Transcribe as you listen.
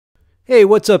Hey,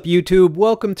 what's up YouTube?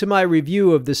 Welcome to my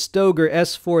review of the Stoeger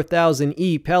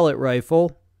S4000-E pellet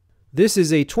rifle. This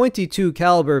is a .22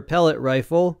 caliber pellet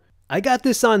rifle. I got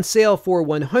this on sale for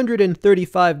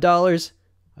 $135.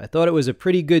 I thought it was a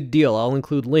pretty good deal. I'll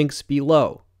include links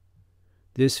below.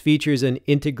 This features an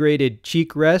integrated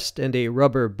cheek rest and a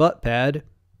rubber butt pad.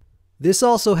 This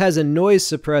also has a noise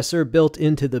suppressor built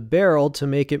into the barrel to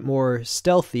make it more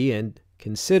stealthy and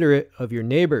considerate of your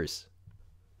neighbors.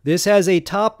 This has a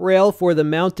top rail for the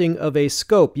mounting of a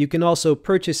scope. You can also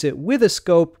purchase it with a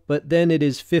scope, but then it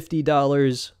is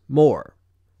 $50 more.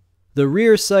 The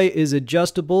rear sight is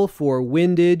adjustable for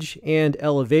windage and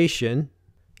elevation,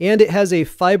 and it has a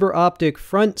fiber optic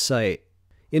front sight.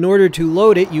 In order to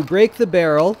load it, you break the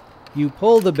barrel, you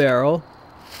pull the barrel,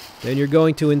 then you're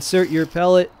going to insert your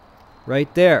pellet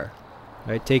right there.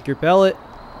 Right, take your pellet,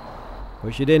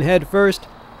 push it in head first,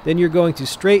 then you're going to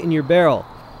straighten your barrel.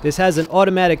 This has an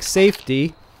automatic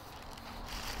safety.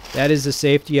 That is the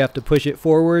safety. You have to push it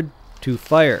forward to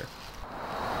fire.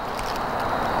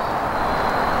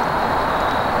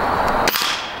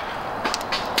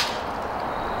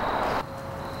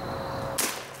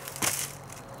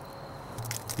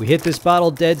 We hit this bottle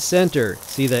dead center.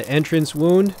 See the entrance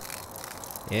wound?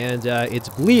 And it's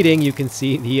bleeding. You can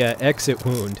see the exit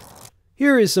wound.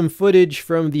 Here is some footage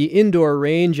from the indoor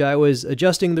range. I was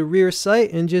adjusting the rear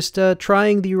sight and just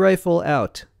trying the rifle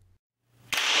out.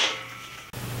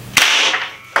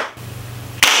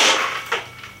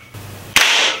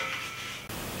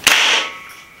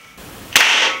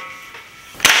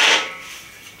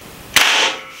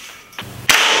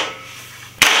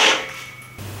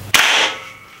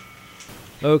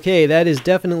 Okay, that is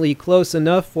definitely close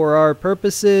enough for our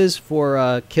purposes,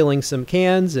 for killing some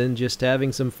cans and just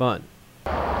having some fun.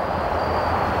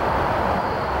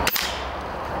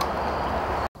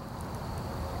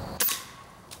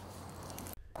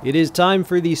 It is time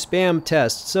for the spam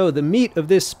test. So the meat of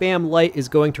this spam light is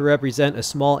going to represent a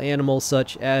small animal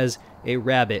such as a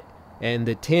rabbit, and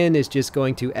the tin is just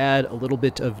going to add a little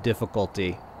bit of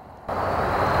difficulty.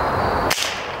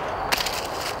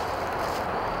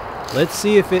 Let's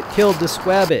see if it killed the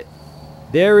squabbit.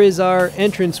 There is our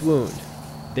entrance wound.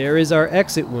 There is our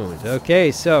exit wound.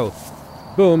 Okay, so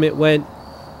boom, it went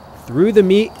through the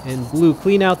meat and blew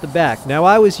clean out the back. Now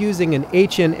I was using an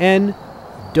H&N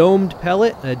domed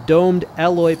pellet, a domed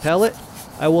alloy pellet.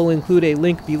 I will include a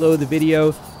link below the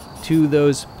video to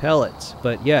those pellets.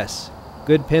 But yes,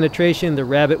 good penetration, the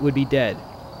rabbit would be dead.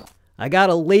 I got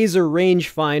a laser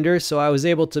rangefinder, so I was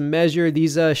able to measure.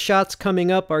 These shots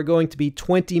coming up are going to be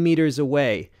 20 meters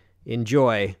away.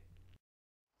 Enjoy.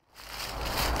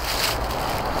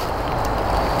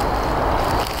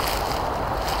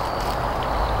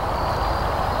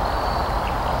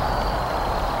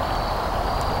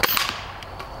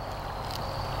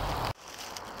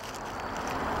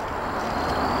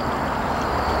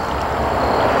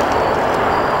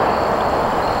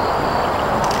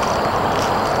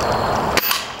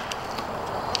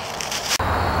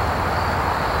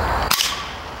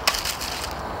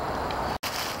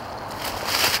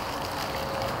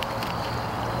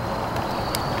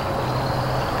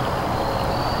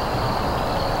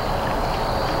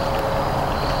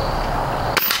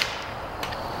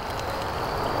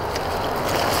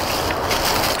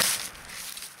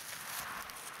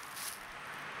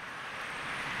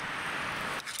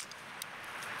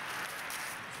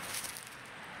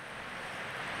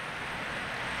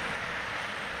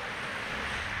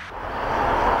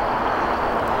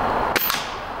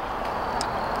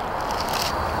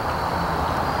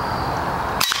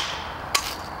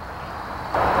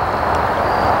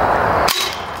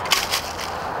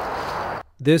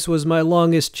 This was my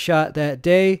longest shot that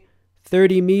day,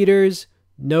 30 meters,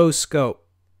 no scope.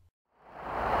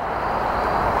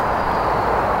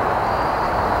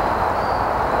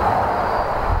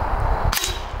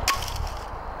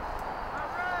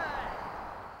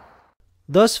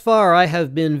 Thus far, I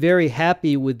have been very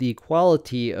happy with the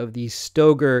quality of these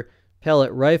Stoeger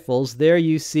pellet rifles. There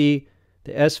you see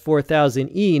the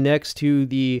S4000-E next to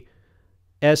the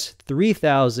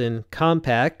S3000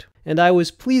 compact. And I was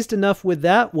pleased enough with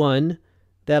that one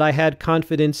that I had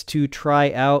confidence to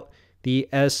try out the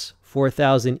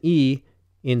S4000-E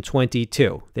in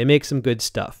 .22. They make some good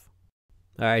stuff.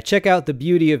 All right, check out the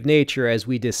beauty of nature as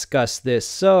we discuss this.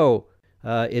 So,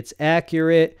 it's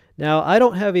accurate. Now, I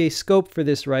don't have a scope for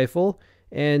this rifle,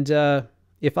 and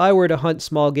if I were to hunt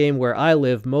small game where I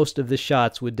live, most of the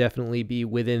shots would definitely be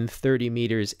within 30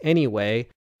 meters anyway.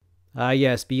 Ah,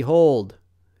 yes, behold,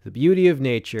 the beauty of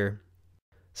nature.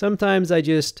 Sometimes I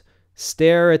just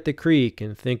stare at the creek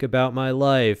and think about my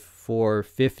life. for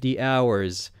 50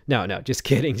 hours. No, just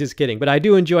kidding, just kidding. But I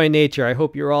do enjoy nature. I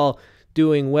hope you're all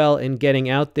doing well and getting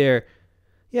out there.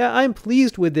 Yeah, I'm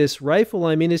pleased with this rifle.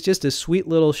 I mean, it's just a sweet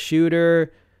little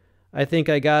shooter. I think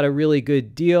I got a really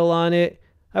good deal on it.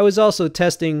 I was also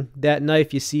testing that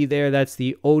knife you see there. That's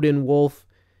the Odin Wolf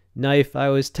knife. I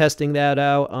was testing that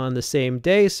out on the same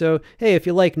day. So, hey, if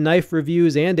you like knife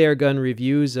reviews and airgun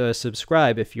reviews,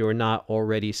 subscribe if you're not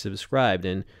already subscribed,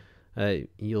 and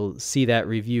you'll see that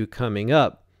review coming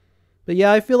up. But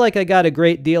yeah, I feel like I got a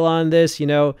great deal on this. You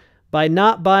know, by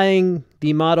not buying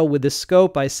the model with the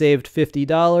scope, I saved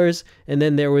 $50, and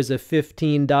then there was a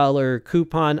 $15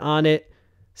 coupon on it.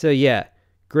 So yeah,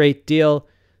 great deal.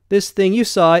 This thing, you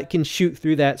saw it can shoot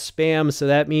through that Spam, so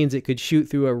that means it could shoot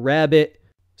through a rabbit.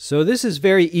 So this is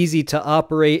very easy to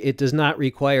operate. It does not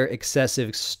require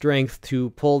excessive strength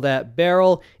to pull that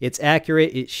barrel. It's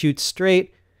accurate, it shoots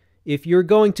straight. If you're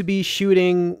going to be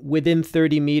shooting within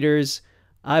 30 meters,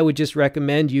 I would just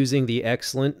recommend using the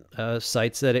excellent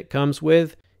sights that it comes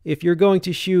with. If you're going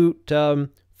to shoot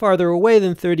farther away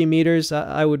than 30 meters,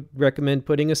 I would recommend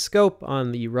putting a scope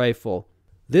on the rifle.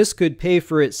 This could pay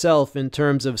for itself in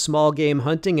terms of small game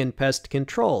hunting and pest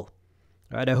control.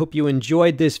 All right, I hope you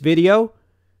enjoyed this video.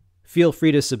 Feel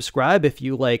free to subscribe if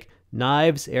you like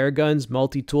knives, air guns,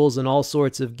 multi-tools, and all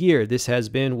sorts of gear. This has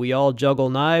been We All Juggle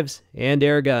Knives and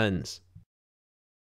Air Guns.